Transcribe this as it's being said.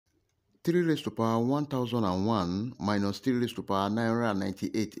3 raised to power 1001 minus 3 raised to power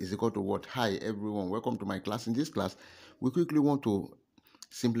 998 is equal to what? Hi everyone, welcome to my class. In this class, we quickly want to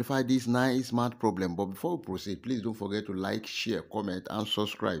simplify this nice math problem. But before we proceed, please don't forget to like, share, comment, and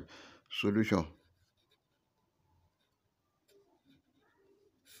subscribe. Solution.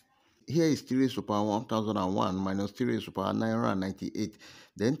 Here is 3 raised to power 1001 minus 3 raised to power 998.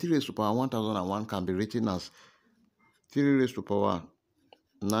 Then 3 raised to power 1001 can be written as 3 raised to power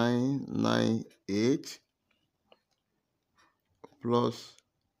 998 plus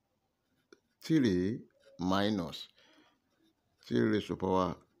 3 minus 3 raised to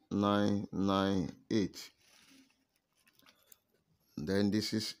power 998. Then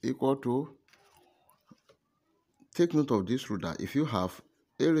this is equal to, take note of this rule, that if you have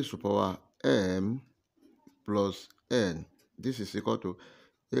a raised to power m plus n, this is equal to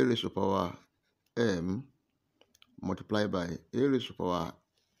a raised to power m multiplied by a raised to power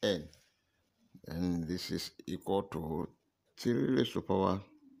n. And this is equal to 3 raised to power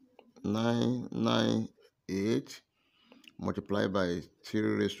 998 multiplied by 3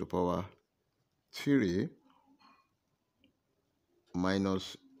 raised to power 3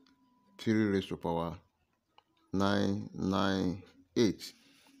 minus 3 raised to power 998.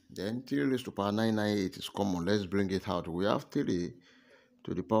 Then 3 raised to power 998 is common. Let's bring it out. We have 3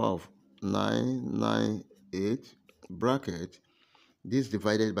 to the power of 998 bracket. This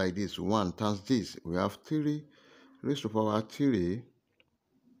divided by this 1 times this. We have 3 raised to power 3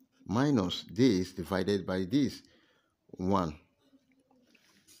 minus this divided by this 1.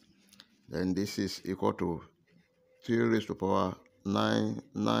 Then this is equal to 3 raised to power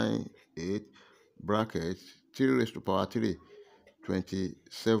 998 bracket 3 raised to power 3,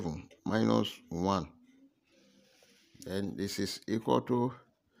 27 minus 1. Then this is equal to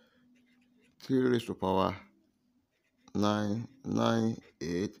 3 raised to power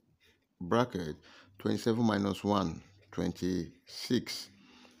 998 bracket 27 minus 1, 26.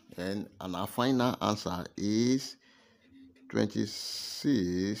 And our final answer is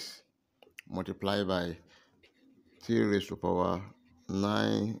 26 multiplied by 3 raised to power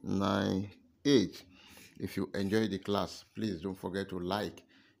 998. If you enjoy the class, please don't forget to like,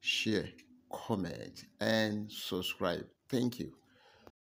 share, comment, and subscribe. Thank you.